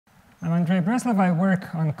I'm Andrei Breslov. I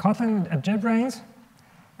work on Kotlin at JetBrains,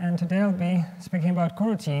 and today I'll be speaking about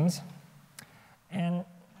coroutines. And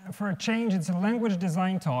for a change, it's a language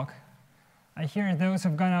design talk. I hear those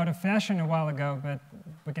have gone out of fashion a while ago, but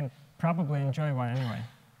we can probably enjoy one anyway.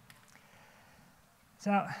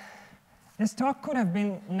 So this talk could have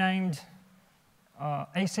been named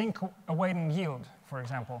async awaiting yield, for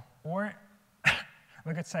example. Or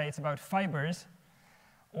we could say it's about fibers,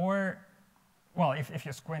 or, well, if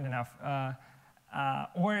you squint enough.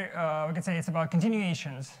 Or we could say it's about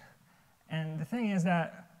continuations. And the thing is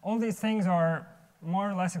that all these things are more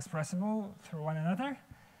or less expressible through one another.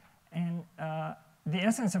 And the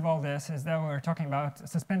essence of all this is that we're talking about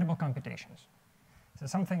suspendable computations. So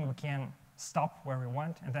something we can stop where we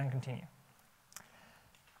want and then continue.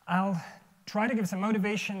 I'll try to give some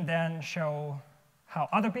motivation, then show how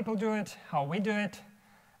other people do it, how we do it,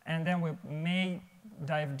 and then we may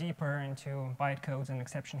dive deeper into bytecodes and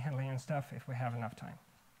exception handling and stuff if we have enough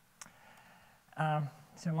time.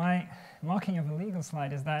 So my mocking of a legal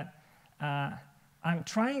slide is that I'm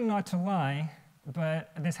trying not to lie,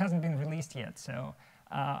 but this hasn't been released yet. So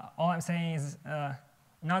all I'm saying is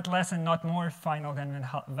not less and not more final than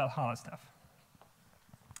Valhalla stuff.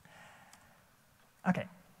 OK,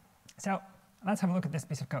 so let's have a look at this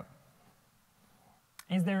piece of code.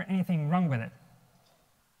 Is there anything wrong with it?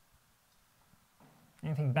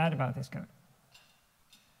 Anything bad about this code?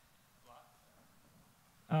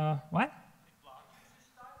 What?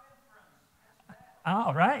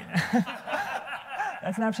 Oh, right.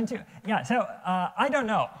 That's an option too. Yeah, so I don't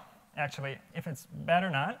know, actually, if it's bad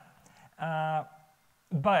or not.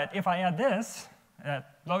 But if I add this,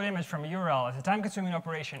 load image from a URL as a time-consuming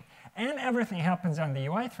operation, and everything happens on the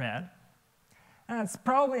UI thread, it's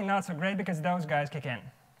probably not so great because those guys kick in.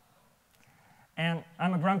 And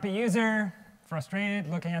I'm a grumpy user, frustrated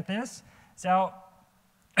looking at this. So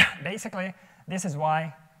basically, this is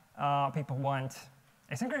why people want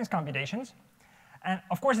asynchronous computations. And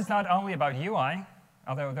of course, it's not only about UI,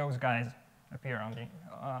 although those guys appear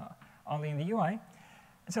only in the UI.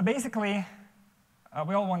 So basically,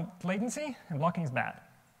 we all want latency, and blocking is bad.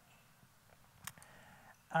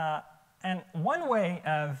 And one way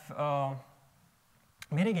of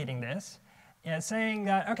mitigating this is saying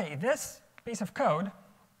that, OK, this piece of code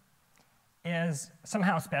is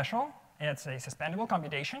somehow special. It's a suspendable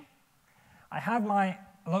computation. I have my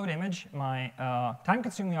load image, my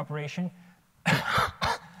time-consuming operation,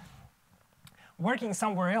 working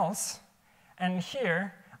somewhere else. And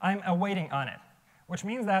here, I'm awaiting on it, which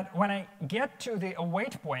means that when I get to the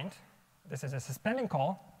await point, this is a suspending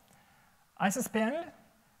call, I suspend,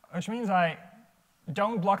 which means I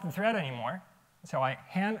don't block the thread anymore. So I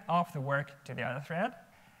hand off the work to the other thread.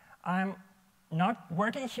 I'm not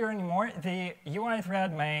working here anymore. The UI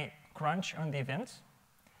thread may crunch on the events.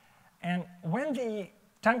 And when the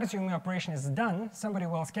time-consuming operation is done, somebody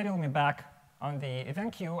will schedule me back on the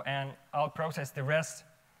event queue, and I'll process the rest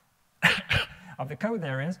of the code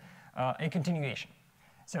there is a continuation.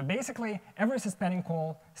 So basically, every suspending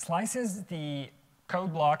call slices the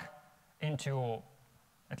code block into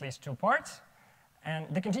at least two parts. And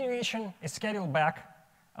the continuation is scheduled back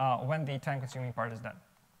when the time-consuming part is done.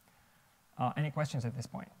 Any questions at this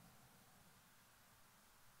point?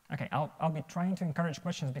 OK, I'll be trying to encourage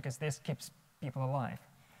questions because this keeps people alive.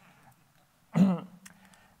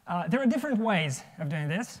 There are different ways of doing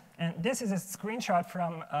this. And this is a screenshot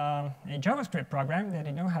from a JavaScript program that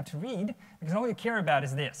you know how to read, because all you care about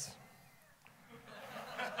is this.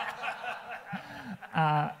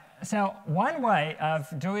 So one way of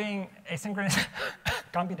doing asynchronous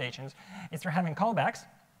computations is through having callbacks.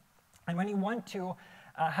 And when you want to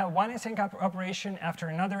have one async operation after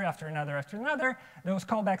another, after another, after another, those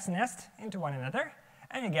callbacks nest into one another,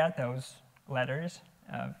 and you get those letters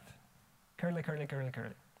of curly, curly, curly,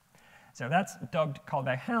 curly. So that's dubbed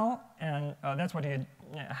callback hell, and that's what you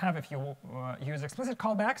have if you use explicit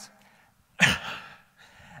callbacks.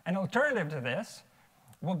 An alternative to this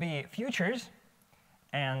will be futures,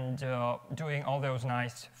 and doing all those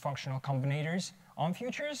nice functional combinators on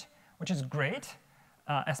futures, which is great,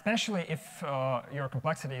 especially if your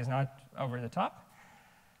complexity is not over the top,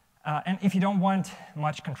 and if you don't want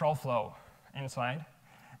much control flow inside.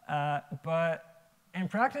 But in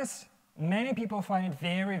practice, many people find it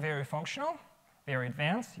very, very functional, very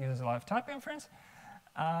advanced, uses a lot of type inference.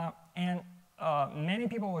 And many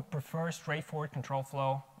people would prefer straightforward control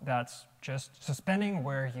flow that's just suspending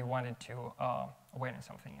where you wanted to wait on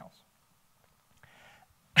something else.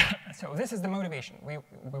 So this is the motivation. We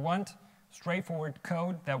want straightforward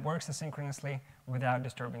code that works asynchronously without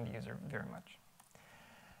disturbing the user very much.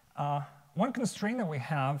 one constraint that we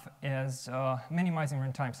have is minimizing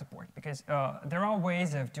runtime support, because there are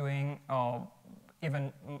ways of doing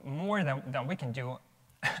even more than we can do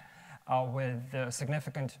with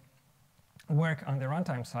significant work on the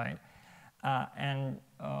runtime side. And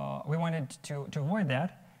we wanted to avoid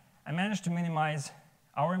that. I managed to minimize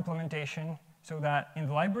our implementation so that in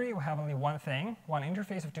the library we have only one thing, one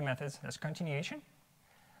interface of two methods. That's continuation,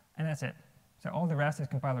 and that's it. So all the rest is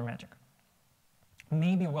compiler magic.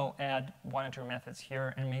 Maybe we'll add one or two methods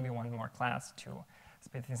here and maybe one more class to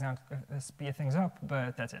speed things up,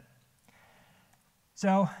 but that's it.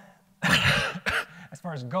 So as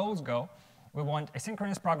far as goals go, we want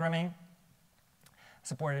asynchronous programming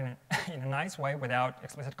supported in a nice way without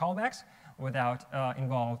explicit callbacks, without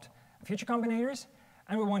involved feature combinators,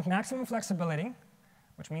 and we want maximum flexibility,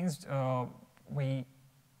 which means we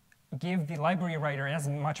give the library writer as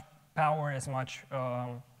much power, as much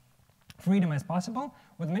freedom as possible,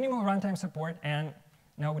 with minimal runtime support, and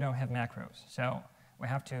no, we don't have macros. So we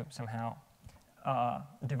have to somehow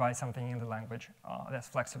devise something in the language that's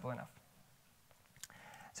flexible enough.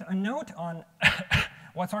 So a note on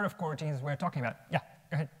what sort of coroutines we're talking about. Yeah,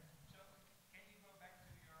 go ahead. So can you go back to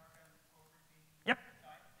your coroutine Yep.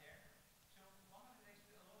 type there? So one of the things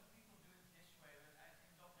that a lot of people do it this way, but I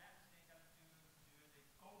think .NET they kind of do it the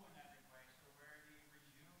coronatic way, so where the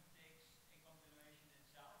resume takes a continuation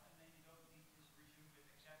itself, and then you don't need this resume with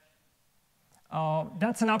exception.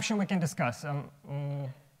 That's an option we can discuss.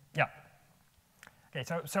 Yeah. Okay.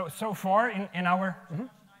 So far in our. Much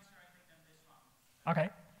nicer, I think, than this one. Okay.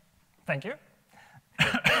 Thank you.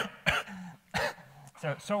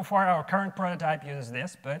 So far, our current prototype uses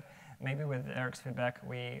this, but maybe with Eric's feedback,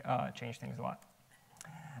 we change things a lot.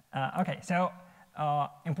 OK, so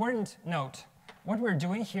important note. What we're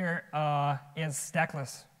doing here is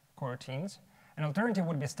stackless coroutines. An alternative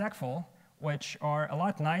would be stackful, which are a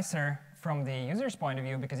lot nicer from the user's point of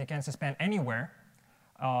view because you can suspend anywhere.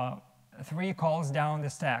 3 calls down the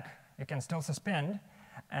stack, you can still suspend.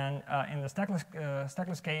 And in the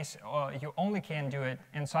stackless case, you only can do it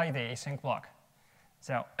inside the async block.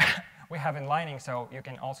 So we have inlining, so you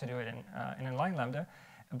can also do it in inline lambda.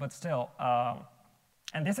 But still,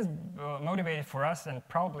 and this is motivated for us and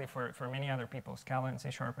probably for many other people, Scala and C#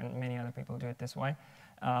 and many other people do it this way,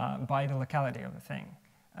 by the locality of the thing.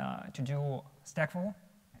 To do stackful,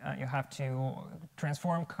 you have to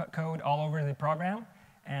transform code all over the program,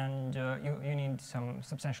 and you need some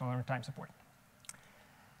substantial runtime support.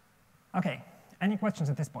 OK, any questions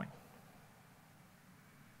at this point?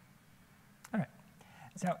 All right,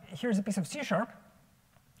 so here's a piece of C#. So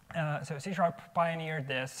C# pioneered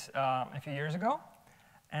this a few years ago.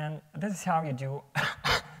 And this is how you do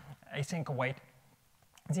async await.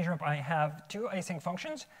 In C# I have 2 async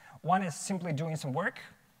functions. One is simply doing some work,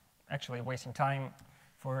 actually wasting time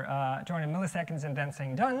for 200 milliseconds and then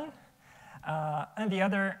saying done. And the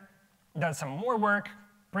other does some more work,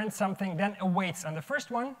 prints something, then awaits on the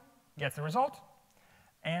first one, gets the result,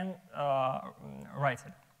 and writes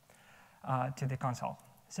it to the console.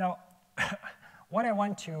 So what I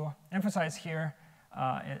want to emphasize here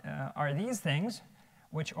are these things,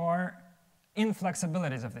 which are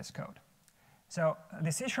inflexibilities of this code. So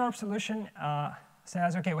the C# solution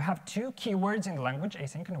says, OK, we have 2 keywords in the language,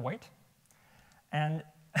 async and await. And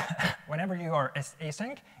whenever you are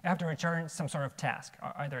async, you have to return some sort of task,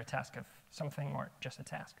 either a task of something or just a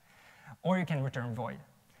task. Or you can return void.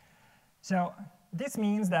 So this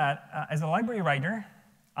means that as a library writer,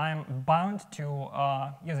 I'm bound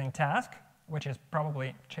to using task, which is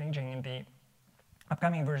probably changing in the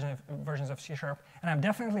upcoming versions of C#. And I'm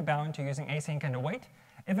definitely bound to using async and await,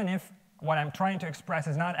 even if what I'm trying to express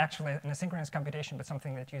is not actually an asynchronous computation, but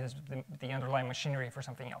something that uses the underlying machinery for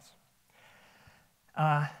something else.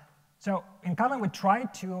 So in Kotlin, we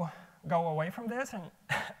tried to go away from this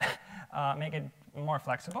and make it more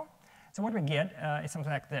flexible. So what we get is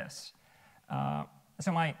something like this.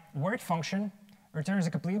 So my word function returns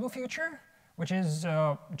a completable feature, which is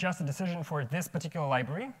just a decision for this particular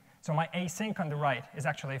library. So my async on the right is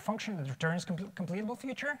actually a function that returns completable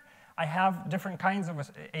feature. I have different kinds of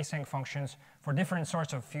async functions for different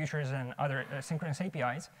sorts of features and other synchronous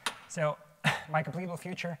APIs. So my completable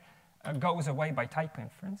feature goes away by type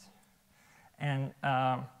inference. And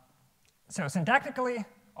so syntactically,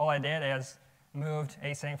 all I did is moved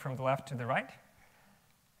async from the left to the right.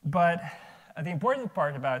 But the important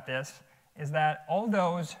part about this is that all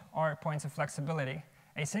those are points of flexibility.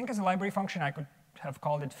 Async is a library function. I could have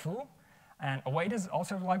called it foo. And await is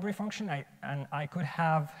also a library function. And I could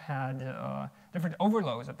have had different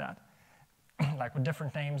overloads of that, like with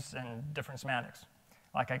different names and different semantics.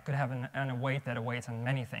 Like I could have an await that awaits on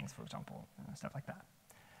many things, for example, stuff like that.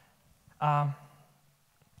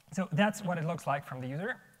 So that's what it looks like from the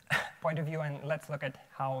user point of view, and let's look at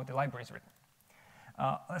how the library is written.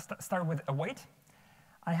 Let's start with await.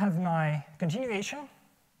 I have my continuation,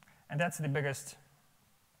 and that's the biggest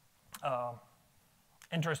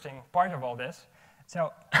interesting part of all this.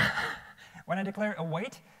 So when I declare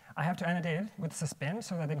await, I have to annotate it with suspend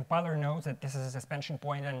so that the compiler knows that this is a suspension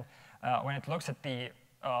point, and when it looks at the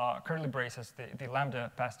curly braces, the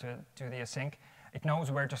lambda passed to the async, it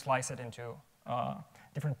knows where to slice it into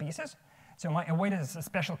different pieces. So my await is a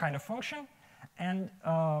special kind of function, and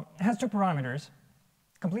it has two parameters: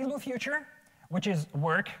 completable future, which is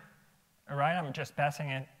work, right? I'm just passing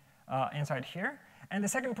it inside here. And the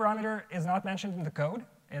second parameter is not mentioned in the code.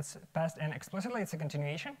 It's passed in explicitly. It's a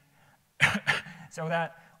continuation, so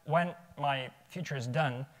that when my future is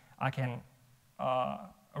done, I can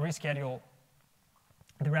reschedule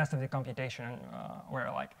the rest of the computation where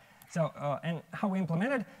I like. So, and how we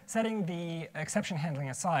implement it, setting the exception handling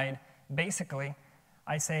aside, basically,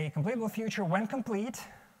 I say completable future when complete,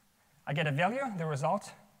 I get a value, the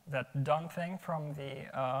result, that done thing from the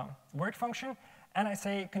work function, and I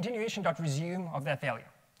say continuation.resume of that value.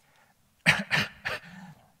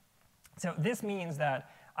 So this means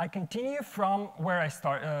that I continue from where I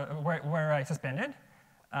start, where I suspended,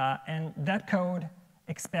 and that code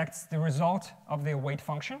expects the result of the await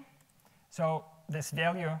function. So this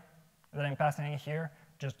value that I'm passing in here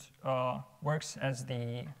just works as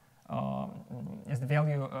the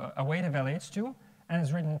value await evaluates to, and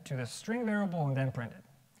is written to the string variable and then printed.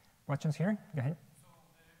 Questions here? Go ahead. So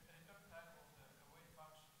the return type of the await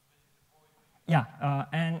function is basically void. Yeah,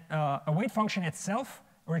 and await function itself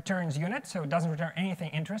returns unit, so it doesn't return anything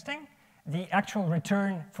interesting. The actual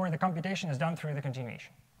return for the computation is done through the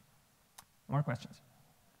continuation. More questions?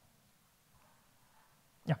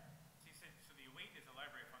 Yeah. So the await is a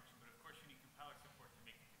library function, but of course you need compiler support to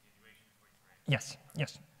make the continuation for you, right? Yes,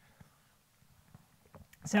 yes.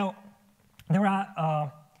 So there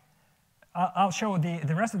are, I'll show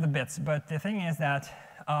the rest of the bits, but the thing is that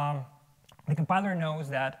the compiler knows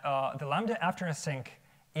that the lambda after async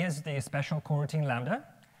is the special coroutine lambda.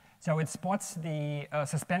 So it spots the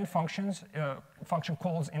suspend functions, function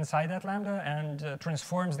calls inside that lambda, and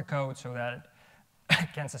transforms the code so that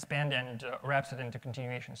it can suspend and wraps it into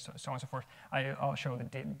continuations, so on and so forth. I'll show the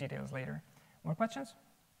details later. More questions?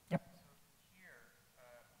 Yep. So here,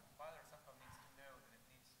 the compiler somehow needs to know that it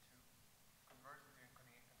needs to convert between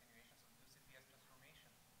continuations of do CPS transformation,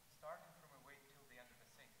 starting from await till the end of the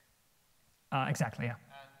sync. Exactly, yeah.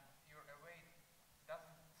 And your await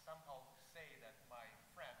doesn't somehow say that my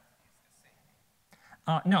friend is the sync.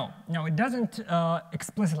 No, it doesn't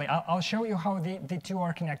explicitly. I'll show you how the two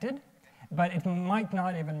are connected, but it might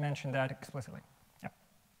not even mention that explicitly. Yeah.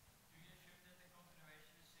 Do you assume that the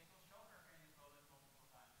continuation is single shot, or can you call it multiple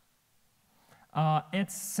times?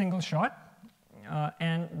 It's single shot,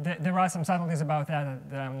 and there are some subtleties about that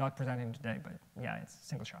that I'm not presenting today, but yeah, it's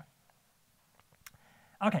single shot.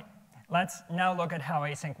 Okay, let's now look at how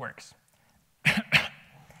async works.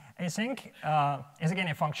 Async is again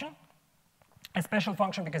a function, a special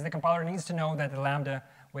function because the compiler needs to know that the lambda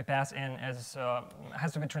we pass in has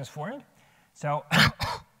to be transformed. So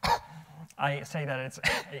I say that it's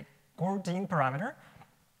a coroutine parameter.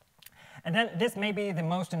 And then this may be the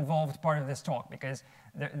most involved part of this talk because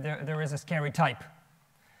there is a scary type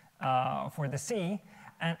for the C.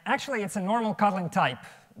 And actually, it's a normal Kotlin type,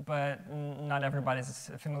 but not everybody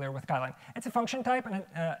is familiar with Kotlin. It's a function type and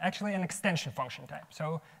actually an extension function type.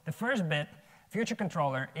 So the first bit, future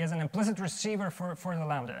controller, is an implicit receiver for the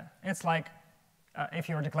lambda. It's like if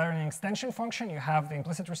you're declaring an extension function, you have the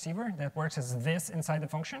implicit receiver that works as this inside the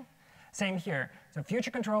function. Same here. So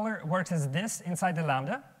future controller works as this inside the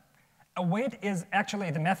lambda. Await is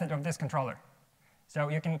actually the method of this controller. So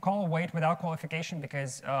you can call await without qualification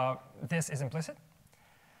because this is implicit.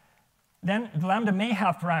 Then the lambda may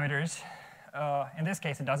have parameters. In this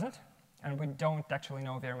case, it doesn't. And we don't actually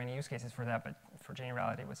know very many use cases for that, but for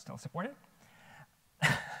generality, we still support it.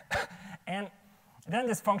 And then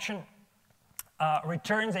this function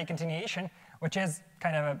returns a continuation, which is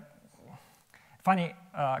kind of a funny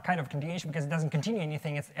kind of continuation because it doesn't continue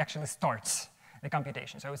anything. It actually starts the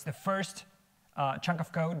computation. So it's the first chunk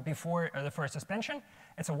of code before the first suspension.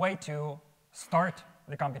 It's a way to start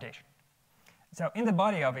the computation. So in the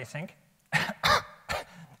body of async,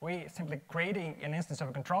 we simply create an instance of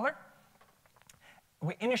a controller.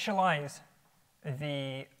 We initialize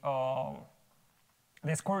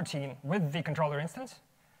this coroutine with the controller instance,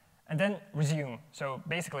 and then resume. So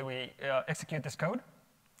basically, we execute this code.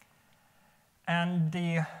 And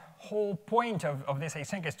the whole point of this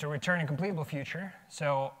async is to return a completable future.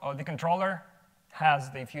 So the controller has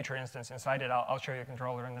the future instance inside it. I'll show you a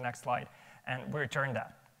controller in the next slide, and we return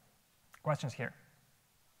that. Questions here?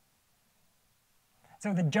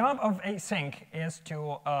 So the job of async is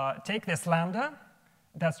to take this lambda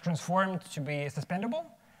that's transformed to be suspendable,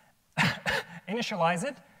 initialize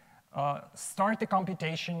it, start the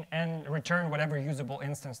computation, and return whatever usable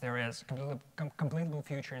instance there is, completable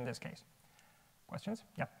future in this case. Questions?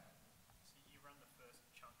 Yeah. So you run the first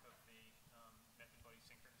chunk of the method body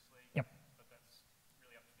synchronously. Yep. But that's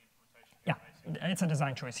really up to the implementation. Yeah, it's a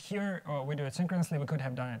design choice. Here, we do it synchronously. We could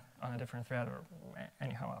have done it on a different thread or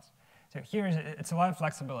anyhow else. So here, it's a lot of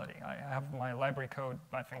flexibility. I have my library code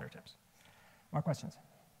by fingertips. More questions?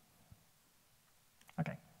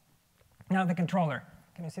 OK. Now the controller.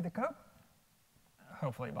 Can you see the code?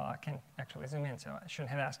 Hopefully, well, I can actually zoom in, so I shouldn't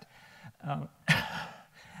have asked.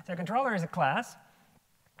 So controller is a class.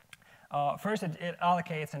 First, it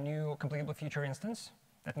allocates a new completable future instance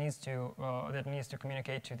that needs to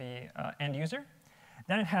communicate to the end user.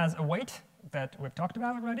 Then it has a wait that we've talked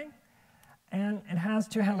about already. And it has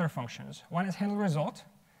two handler functions. One is handle result,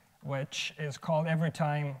 which is called every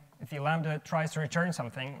time the lambda tries to return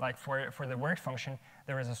something, like for the work function,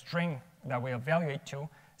 there is a string that we evaluate to.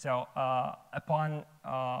 So upon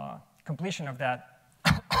completion of that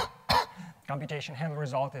computation, handle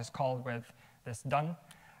result is called with this done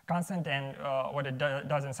constant, and what it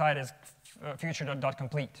does inside is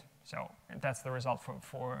future.complete. So that's the result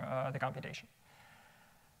for the computation.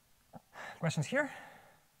 Questions here?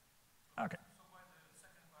 OK.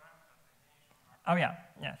 Oh, yeah,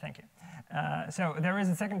 thank you. So there is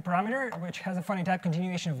a second parameter, which has a funny type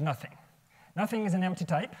continuation of nothing. Nothing is an empty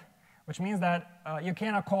type, which means that you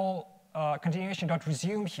cannot call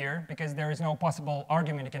continuation.resume here, because there is no possible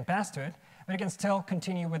argument you can pass to it, but you can still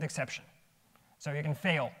continue with exception. So you can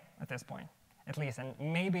fail at this point, at least. And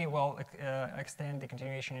maybe we'll extend the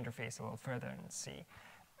continuation interface a little further and see,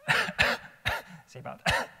 see about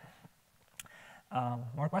that.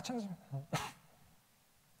 More questions?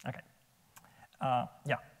 OK.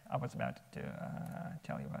 Yeah, I was about to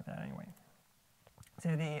tell you about that anyway.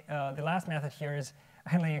 So the last method here is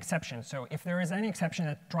handling exceptions. So if there is any exception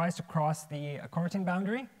that tries to cross the coroutine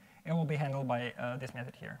boundary, it will be handled by this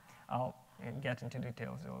method here. I'll get into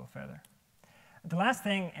details a little further. The last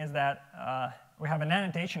thing is that we have an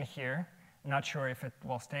annotation here. I'm not sure if it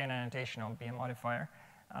will stay an annotation or be a modifier.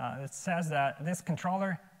 It says that this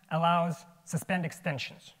controller allows suspend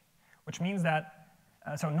extensions, which means that,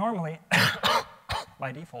 so normally,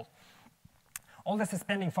 by default, all the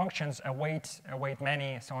suspending functions, await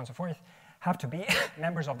many, so on and so forth, have to be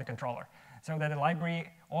members of the controller, so that the library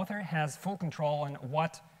author has full control on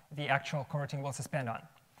what the actual coroutine will suspend on.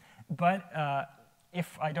 But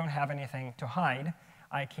if I don't have anything to hide,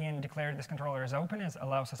 I can declare this controller as open, as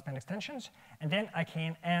allow suspend extensions, and then I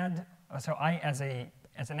can add, so I, as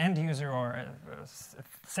an end user or a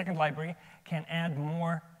second library, can add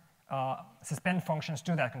more suspend functions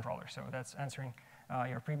to that controller. So that's answering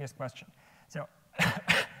your previous question. So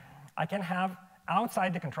I can have,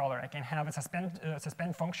 outside the controller, I can have a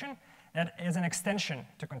suspend function that is an extension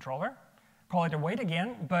to controller, call it await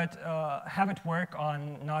again, but have it work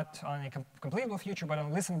on not on a completable future, but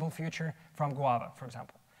on a listenable future from Guava, for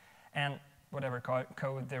example. And whatever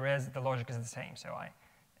code there is, the logic is the same. So I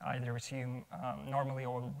either assume normally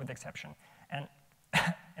or with exception. And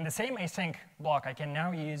in the same async block, I can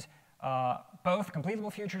now use both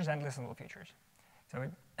completable futures and listenable futures. So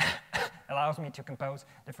it allows me to compose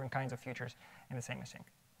different kinds of futures in the same async.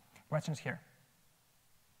 Questions here?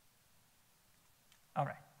 All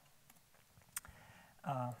right.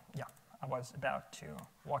 Yeah, I was about to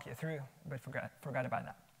walk you through, but forgot about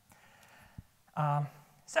that.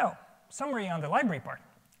 So, summary on the library part.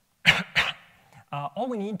 All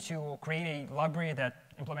we need to create a library that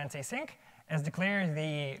implements async is declare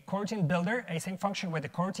the coroutine builder async function with the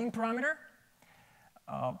coroutine parameter.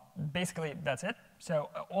 Basically, that's it. So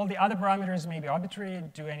all the other parameters may be arbitrary,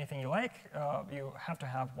 do anything you like. You have to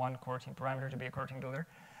have one coroutine parameter to be a coroutine builder.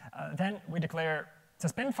 Then we declare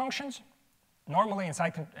suspend functions, normally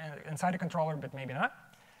inside a controller, but maybe not.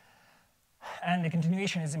 And the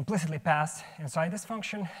continuation is implicitly passed inside this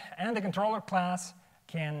function. And the controller class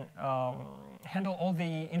can handle all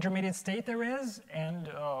the intermediate state there is, and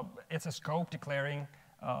it's a scope declaring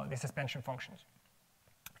the suspension functions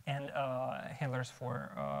and handlers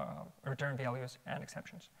for return values and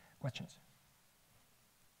exceptions. Questions?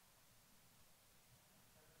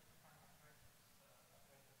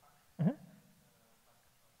 Mm-hmm.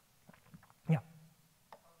 Yeah.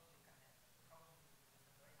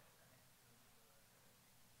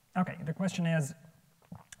 OK, the question is,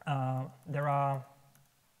 there are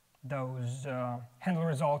those handle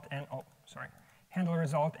result and, oh, sorry, handle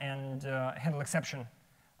result and handle exception,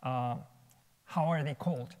 how are they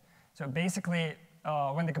called? So basically,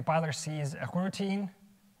 when the compiler sees a coroutine,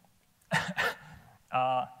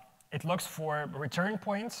 it looks for return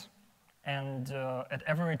points, and at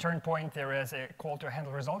every return point there is a call to a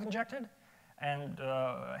handle result injected, and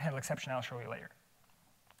handle exception I'll show you later.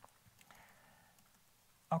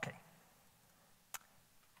 Okay.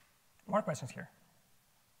 More questions here.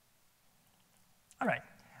 All right,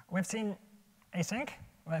 we've seen async.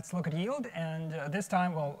 Let's look at yield, and this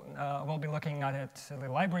time we'll be looking at it, the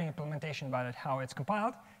library implementation, about it, how it's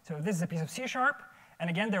compiled. So this is a piece of C#, and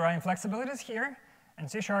again there are inflexibilities here. In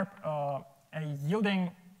C#, a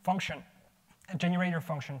yielding function, a generator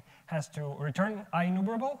function, has to return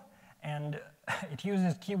IEnumerable, and it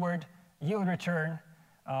uses keyword yield return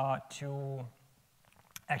to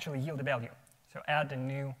actually yield a value. So add a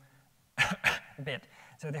new bit.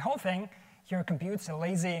 So the whole thing here computes a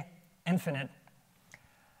lazy infinite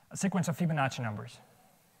sequence of Fibonacci numbers.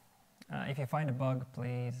 If you find a bug,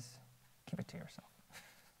 please keep it to yourself.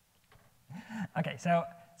 Okay, so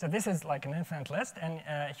this is like an infinite list, and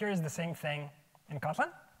here is the same thing in Kotlin.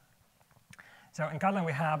 So in Kotlin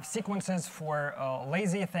we have sequences for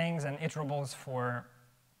lazy things and iterables for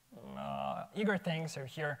eager things. So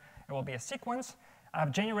here it will be a sequence. I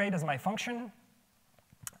have generate as my function,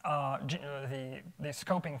 the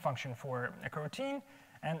scoping function for a coroutine,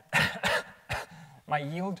 and my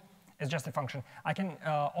yield is just a function. I can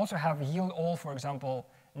also have yield all, for example,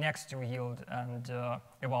 next to yield, and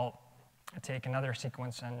it will take another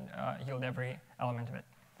sequence and yield every element of it.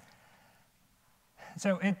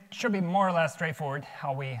 So it should be more or less straightforward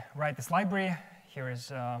how we write this library. Here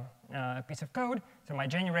is a piece of code. So my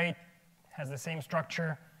generate has the same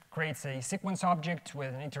structure, creates a sequence object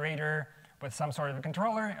with an iterator with some sort of a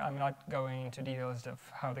controller. I'm not going into details of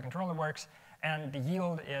how the controller works. And the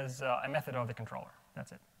yield is a method of the controller.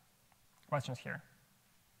 That's it. Questions here?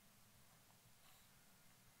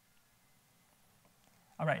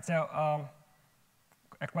 All right, so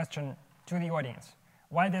a question to the audience.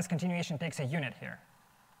 Why this continuation takes a unit here?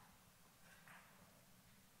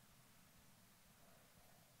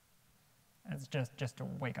 It's just to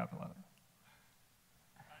wake up a little bit.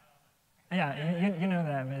 Yeah, you know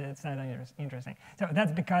that, but it's not interesting. So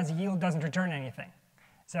that's because yield doesn't return anything.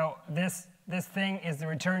 So this thing is the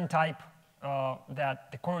return type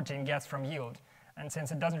that the coroutine gets from yield. And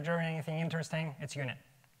since it doesn't return anything interesting, it's unit.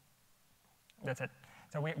 That's it.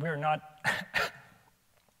 So we're not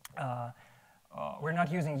we're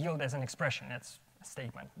not using yield as an expression. It's a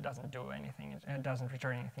statement. It doesn't do anything. It doesn't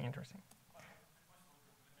return anything interesting.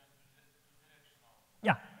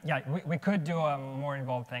 Yeah, we could do a more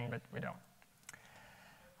involved thing, but we don't.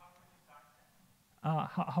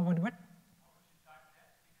 How would what?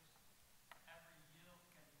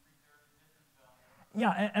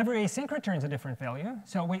 Yeah, every async returns a different value.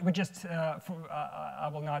 So we just, I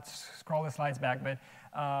will not scroll the slides back, but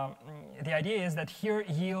the idea is that here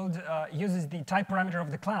yield uses the type parameter of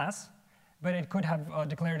the class, but it could have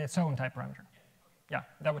declared its own type parameter. Yeah,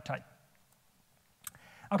 that would type.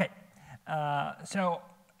 Okay, so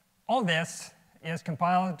all this is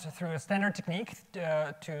compiled through a standard technique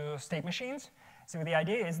to state machines. So the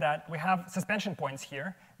idea is that we have suspension points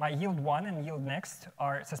here. My yield 1 and yield next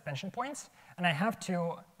are suspension points. And I have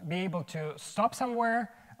to be able to stop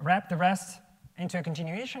somewhere, wrap the rest into a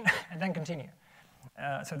continuation, and then continue.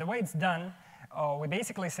 So the way it's done, we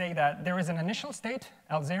basically say that there is an initial state,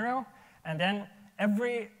 L0, and then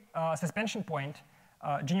every suspension point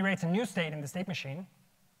generates a new state in the state machine.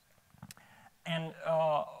 And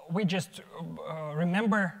we just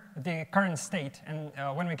remember the current state. And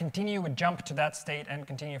when we continue, we jump to that state and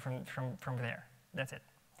continue from there. That's it.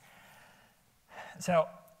 So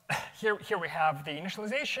here we have the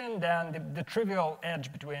initialization. Then the trivial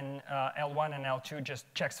edge between L1 and L2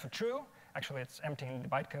 just checks for true. Actually, it's emptying the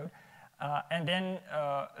bytecode. And then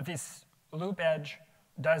this loop edge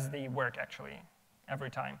does the work, actually,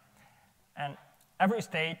 every time. And every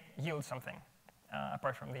state yields something,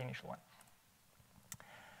 apart from the initial one.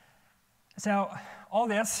 So all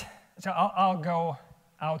this, so I'll go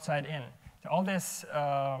outside in. So all this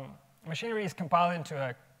machinery is compiled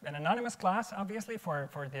into an anonymous class, obviously, for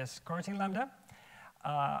this coroutine lambda.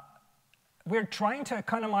 We're trying to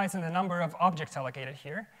economize in the number of objects allocated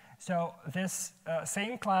here. So this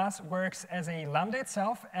same class works as a lambda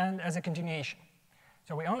itself and as a continuation.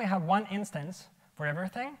 So we only have one instance for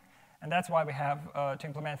everything, and that's why we have to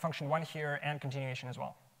implement function 1 here and continuation as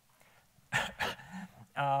well.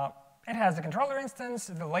 It has a controller instance.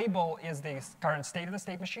 The label is the current state of the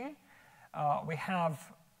state machine. We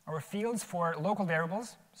have our fields for local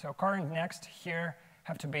variables. So current next here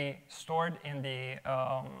have to be stored in the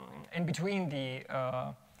in between the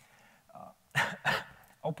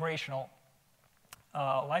operational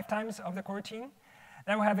lifetimes of the coroutine.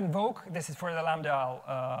 Then we have invoke. This is for the Lambda.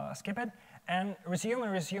 I'll skip it. And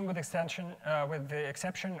resume with extension with the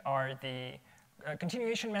exception are the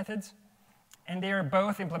continuation methods, and they are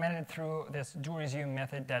both implemented through this doResume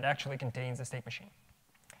method that actually contains the state machine.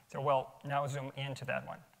 So we'll now zoom into that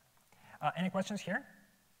one. Any questions here?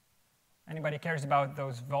 Anybody cares about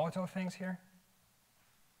those volatile things here?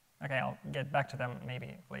 Okay, I'll get back to them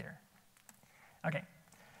maybe later. Okay,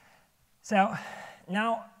 so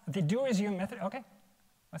now the doResume method. Okay,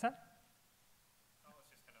 what's that? I was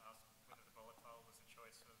just going to ask whether the volatile was a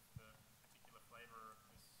choice of the particular flavor of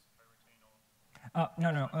this coroutine or...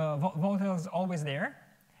 No. Volatile is always there.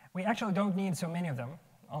 We actually don't need so many of them.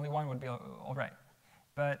 Only one would be all right.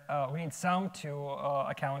 But we need some to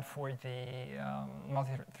account for the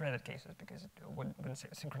multi-threaded cases because it wouldn't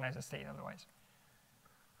synchronize the state otherwise.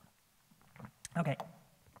 Okay.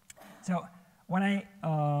 So when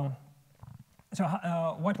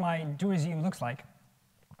what my doResume looks like,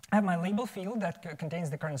 I have my label field that contains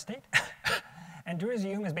the current state. And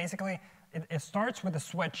doResume is basically, it starts with a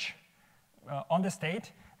switch on the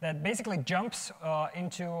state that basically jumps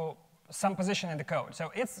into some position in the code.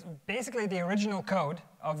 So it's basically the original code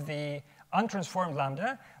of the untransformed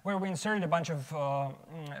Lambda, where we inserted a bunch of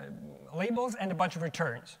labels and a bunch of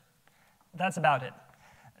returns. That's about it.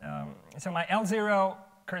 So my L0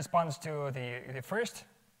 corresponds to the first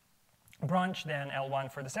branch, then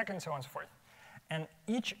L1 for the second, so on and so forth. And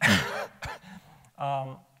each,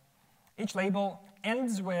 each label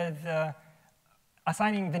ends with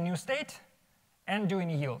assigning the new state and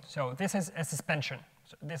doing a yield. So this is a suspension.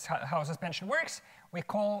 So this is how suspension works. We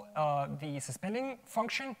call the suspending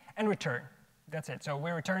function and return. That's it. So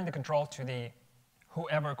we return the control to the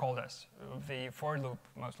whoever called us, the for loop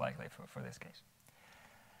most likely for this case.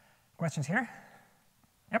 Questions here?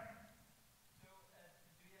 Yep. So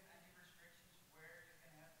do you have any restrictions where you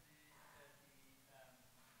can have the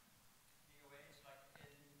OAs, like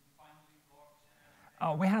in finally blocks and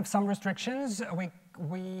everything? We have some restrictions.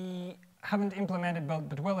 We haven't implemented,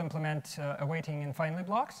 but will implement awaiting in finally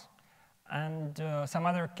blocks, and some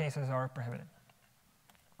other cases are prohibited.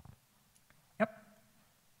 Yep.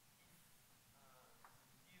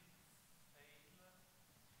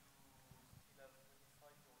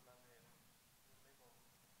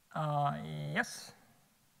 Yes.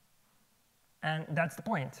 And that's the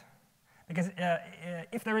point. Because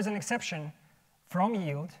if there is an exception from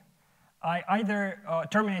yield, I either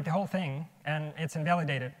terminate the whole thing and it's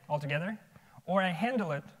invalidated altogether, or I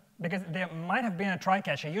handle it because there might have been a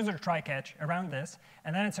try-catch, a user try-catch around this,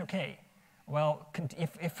 and then it's okay. Well,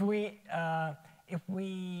 if we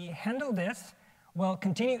handle this, we'll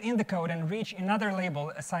continue in the code and reach another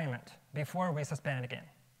label assignment before we suspend it again.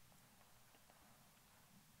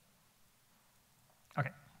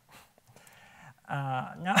 Okay.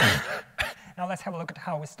 Now let's have a look at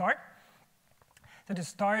how we start. So to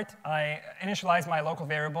start, I initialize my local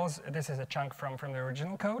variables. This is a chunk from the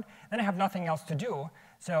original code. Then I have nothing else to do.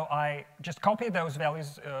 So I just copy those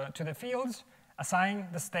values to the fields, assign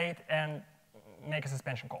the state, and make a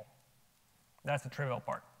suspension call. That's the trivial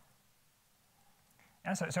part.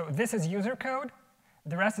 Yeah, so this is user code.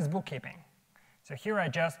 The rest is bookkeeping. So here I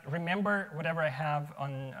just remember whatever I have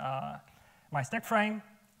on my stack frame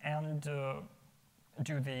and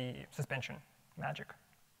do the suspension magic.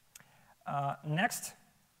 Next,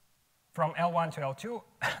 from L1 to L2,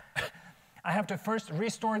 I have to first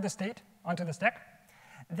restore the state onto the stack.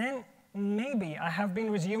 Then maybe I have been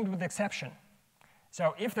resumed with exception.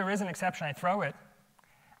 So if there is an exception, I throw it.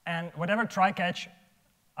 And whatever try-catch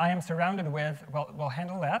I am surrounded with will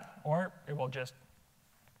handle that, or it will just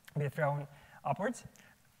be thrown upwards.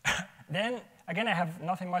 Then, again, I have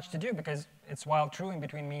nothing much to do because it's while true in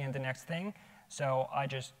between me and the next thing. So I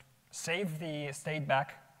just save the state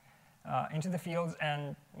back into the fields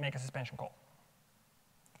and make a suspension call.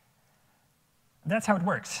 That's how it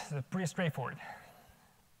works. It's pretty straightforward.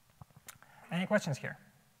 Any questions here?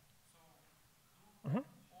 So do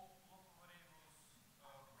all local variables,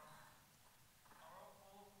 are all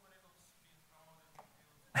local variables being thrown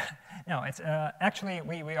into fields? No, it's actually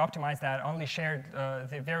we optimize that. Only shared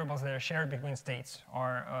the variables that are shared between states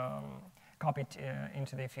are copied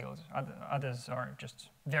into the fields. Others are just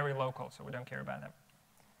very local, so we don't care about them.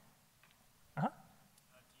 Do you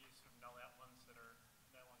sort of null out ones that are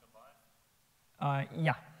no longer live?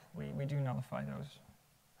 Yeah, we do nullify those.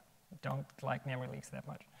 Don't like memory leaks that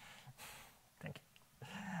much. Thank you.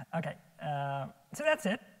 OK, so that's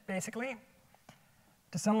it, basically.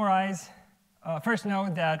 To summarize, first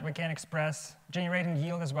note that we can express generating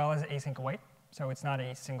yield as well as async await. So it's not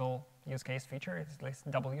a single use case feature, it's at least a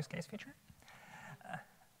double use case feature.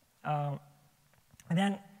 And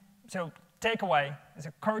then, so takeaway is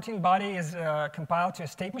a coroutine body is compiled to a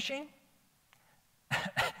state machine.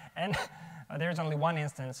 And there's only one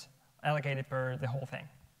instance allocated per the whole thing.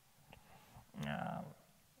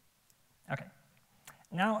 OK.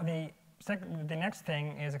 Now the next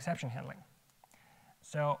thing is exception handling.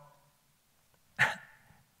 So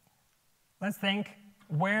let's think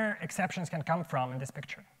where exceptions can come from in this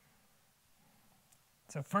picture.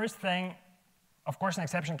 So first thing, of course, an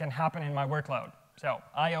exception can happen in my workload. So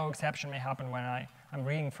I/O exception may happen when I'm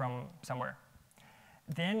reading from somewhere.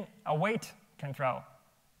 Then await can throw,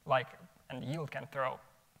 and yield can throw.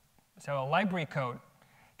 So a library code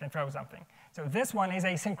can throw something. So this one is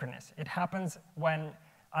asynchronous. It happens when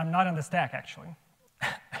I'm not on the stack, actually.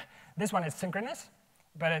 This one is synchronous,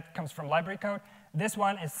 but it comes from library code. This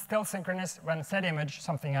one is still synchronous when setImage,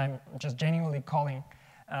 something I'm just genuinely calling,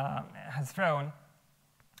 has thrown.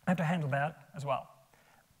 I have to handle that as well.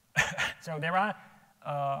 So there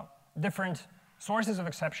are different sources of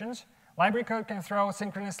exceptions. Library code can throw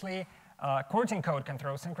synchronously, coroutine code can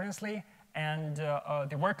throw synchronously, and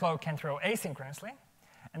the workload can throw asynchronously.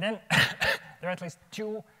 And then there are at least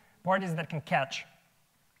two parties that can catch.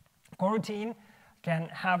 Coroutine can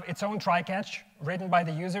have its own try-catch written by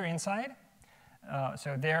the user inside.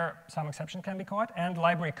 So there, some exception can be caught. And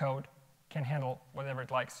library code can handle whatever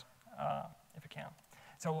it likes, if it can.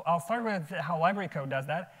 So I'll start with how library code does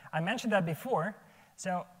that. I mentioned that before.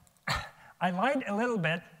 So I lied a little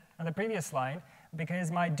bit on the previous slide,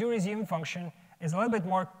 because my doResume function is a little bit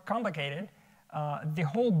more complicated. The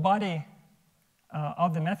whole body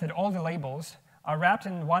of the method, all the labels, are wrapped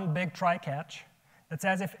in one big try-catch that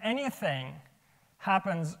says if anything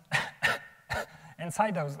happens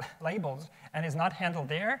inside those labels and is not handled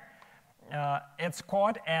there, it's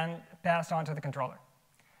caught and passed on to the controller.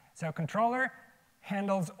 So controller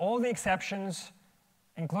handles all the exceptions,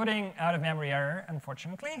 including out-of-memory error,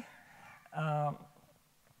 unfortunately,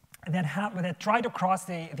 that try to cross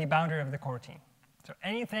the boundary of the coroutine. So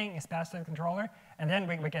anything is passed to the controller, and then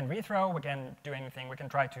we can rethrow, we can do anything. We can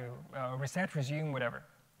try to reset, resume, whatever.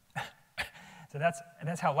 So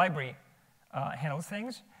that's how library handles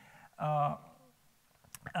things. A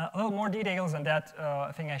little more details on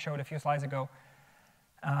that thing I showed a few slides ago,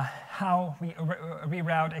 how we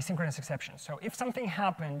reroute asynchronous exceptions. So if something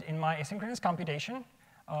happened in my asynchronous computation,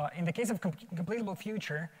 in the case of completable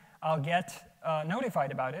future, I'll get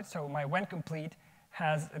notified about it. So my whenComplete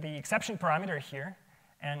has the exception parameter here.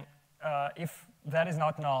 And if that is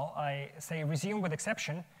not null, I say resume with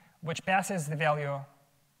exception, which passes the value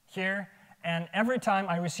here. And every time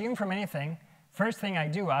I resume from anything, first thing I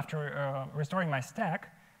do after restoring my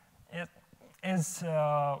stack is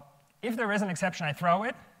if there is an exception, I throw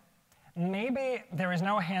it. Maybe there is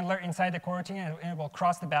no handler inside the coroutine, and it will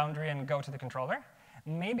cross the boundary and go to the controller.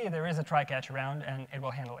 Maybe there is a try-catch around, and it will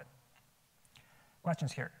handle it.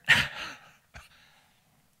 Questions here?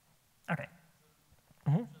 OK.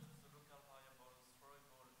 Mm-hmm.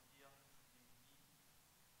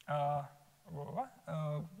 What?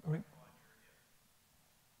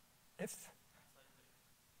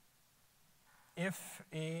 If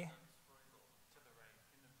a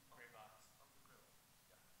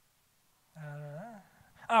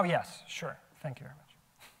oh yes, sure. Thank you very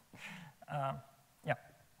much. Yeah.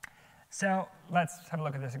 So let's have a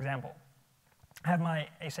look at this example. I have my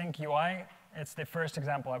async UI. It's the first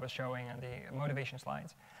example I was showing on the motivation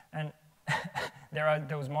slides. And there are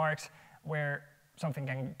those marks where something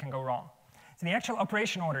can go wrong. So the actual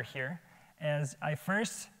operation order here is I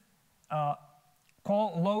first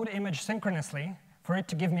call load image synchronously for it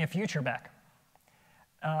to give me a future back.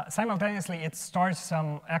 Simultaneously, it starts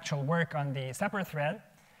some actual work on the separate thread.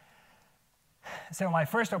 So my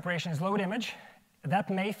first operation is load image.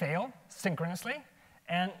 That may fail synchronously,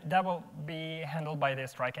 and that will be handled by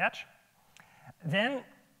this try-catch. Then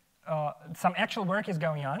some actual work is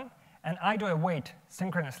going on, and I do await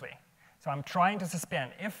synchronously. So I'm trying to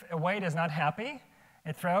suspend. If await is not happy,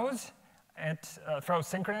 it throws. It throws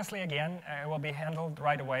synchronously again. It will be handled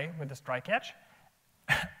right away with this try-catch.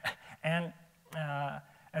 And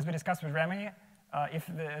as we discussed with Remy, if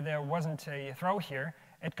there wasn't a throw here,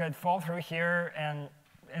 it could fall through here, and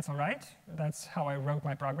it's all right. That's how I wrote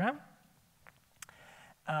my program.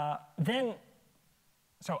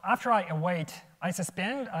 So after I await, I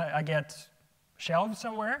suspend. I get shelved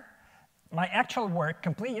somewhere. My actual work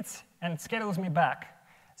completes and schedules me back.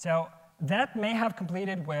 So that may have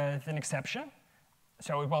completed with an exception.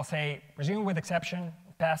 So it will say resume with exception,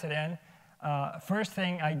 pass it in. First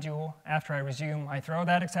thing I do after I resume, I throw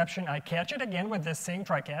that exception. I catch it again with this same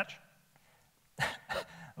try catch,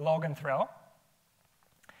 log and throw,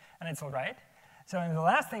 and it's all right. So the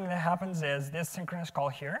last thing that happens is this synchronous call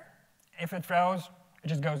here. If it throws, it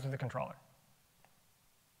just goes to the controller.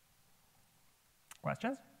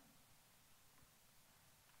 Questions?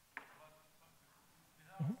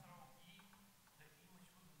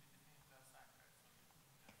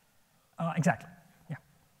 Exactly. Yeah.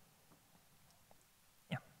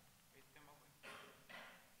 Yeah.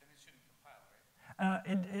 Then it shouldn't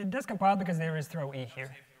compile, right? It does compile because there is throw E here.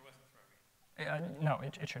 Say if there wasn't throw E. No,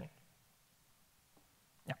 it shouldn't.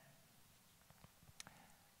 Yeah.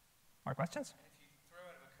 More questions? And if you throw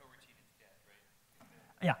out of a coroutine, it's dead,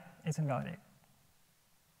 right? Yeah, it's invalidated.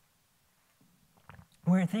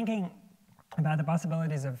 We're thinking about the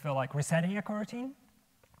possibilities of like resetting a coroutine.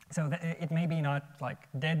 So that it may be not like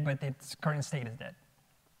dead, but its current state is dead.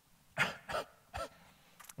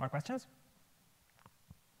 More questions?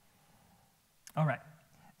 All right.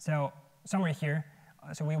 So summary here.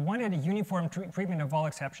 So we wanted a uniform treatment of all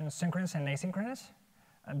exceptions, synchronous and asynchronous,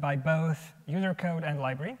 by both user code and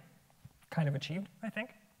library. Kind of achieved, I think.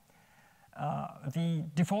 The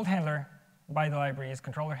default handler by the library is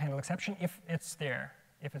controller handle exception if it's there.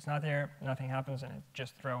 If it's not there, nothing happens and it's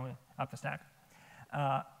just thrown up the stack.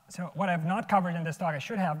 So what I've not covered in this talk, I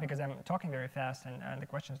should have because I'm talking very fast and the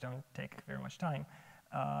questions don't take very much time,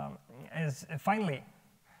 is finally.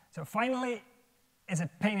 So finally is a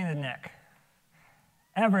pain in the neck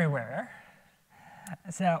everywhere.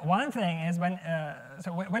 So one thing is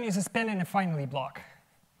when you suspend in a finally block,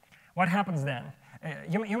 what happens then?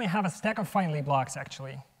 You may have a stack of finally blocks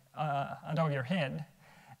actually on top of your head.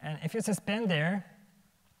 And if you suspend there,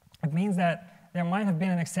 it means that there might have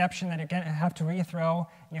been an exception that you have to rethrow.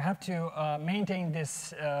 You have to maintain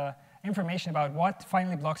this information about what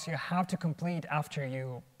finally blocks you have to complete after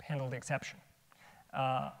you handle the exception.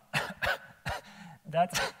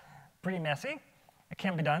 That's pretty messy. It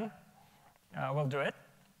can be done. We'll do it.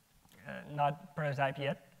 Not prototype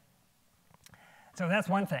yet. So that's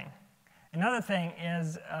one thing. Another thing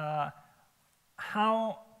is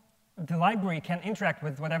how the library can interact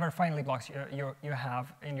with whatever finally blocks you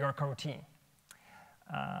have in your coroutine.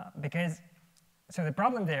 So the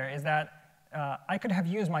problem there is that I could have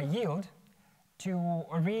used my yield to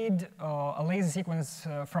read a lazy sequence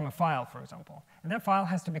from a file, for example. And that file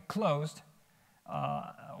has to be closed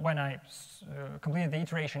when I completed the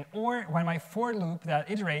iteration, or when my for loop that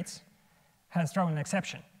iterates has thrown an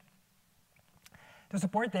exception. To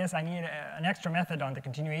support this, I need an extra method on the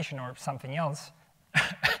continuation or something else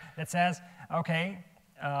that says, OK,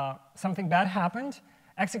 something bad happened,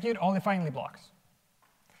 execute all the finally blocks.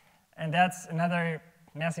 And that's another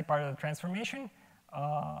messy part of the transformation.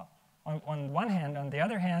 On one hand, on the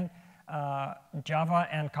other hand, Java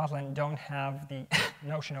and Kotlin don't have the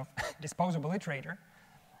notion of disposable iterator.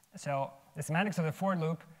 So the semantics of the for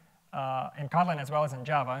loop in Kotlin as well as in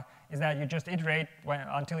Java is that you just iterate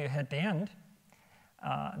until you hit the end.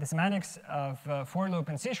 The semantics of for loop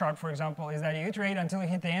in C#, for example, is that you iterate until you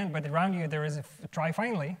hit the end, but around you there is a try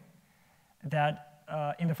finally that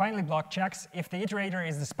in the finally block checks if the iterator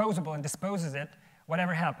is disposable and disposes it,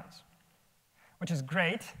 whatever happens, which is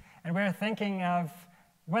great. And we're thinking of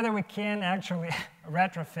whether we can actually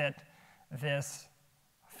retrofit this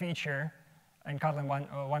feature in Kotlin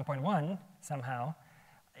 1.1 somehow.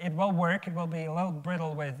 It will work. It will be a little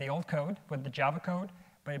brittle with the old code, with the Java code,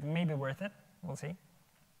 but it may be worth it. We'll see.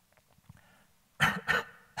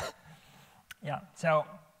 Yeah, so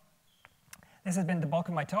this has been the bulk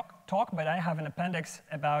of my talk, but I have an appendix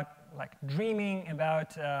about like dreaming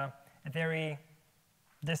about very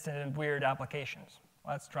distant and weird applications.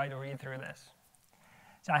 Let's try to read through this.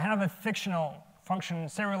 So I have a fictional function,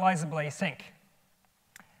 serializable async,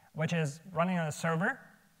 which is running on a server.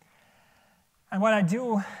 And what I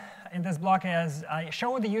do in this block is I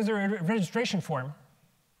show the user a registration form.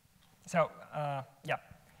 So yeah,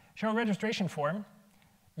 show a registration form.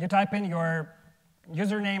 You type in your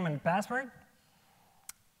username and password.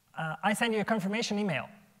 I send you a confirmation email.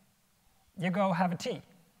 You go have a tea.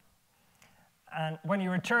 And when you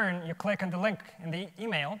return, you click on the link in the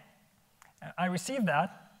email. I receive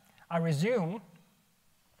that. I resume.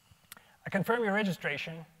 I confirm your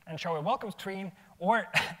registration and show a welcome screen. Or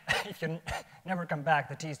if you never come back,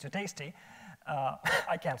 the tea is too tasty,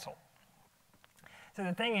 I cancel. So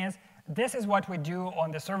the thing is, this is what we do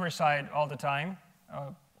on the server side all the time,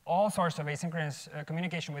 all sorts of asynchronous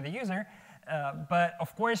communication with the user. But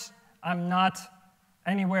of course, I'm not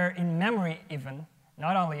anywhere in memory even,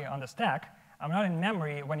 not only on the stack. I'm not in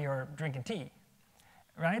memory when you're drinking tea,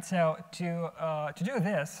 right? So to do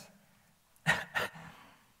this,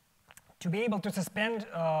 to be able to suspend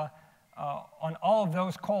on all of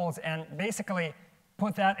those calls and basically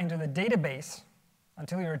put that into the database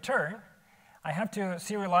until you return, I have to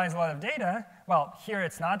serialize a lot of data. Well, here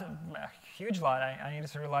it's not a huge lot. I need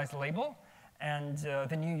to serialize the label and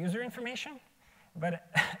the new user information. But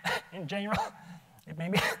in general, it may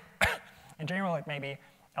be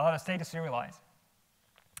a lot of state to serialize.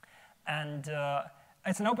 And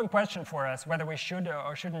it's an open question for us whether we should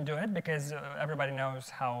or shouldn't do it, because everybody knows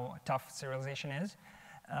how tough serialization is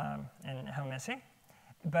and how messy.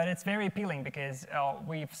 But it's very appealing because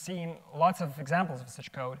we've seen lots of examples of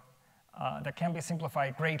such code that can be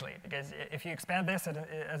simplified greatly. Because if you expand this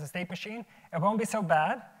as a state machine, it won't be so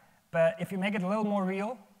bad. But if you make it a little more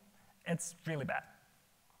real, it's really bad.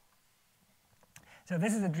 So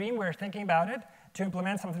this is a dream. We're thinking about it. To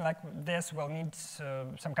implement something like this, we'll need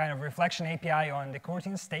some kind of reflection API on the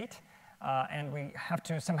coroutine state. And we have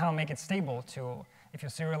to somehow make it stable to, if you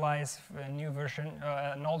serialize a new version,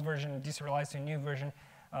 an old version, deserialize to a new version,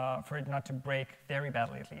 for it not to break very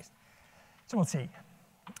badly, at least. So we'll see.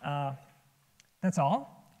 That's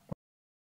all.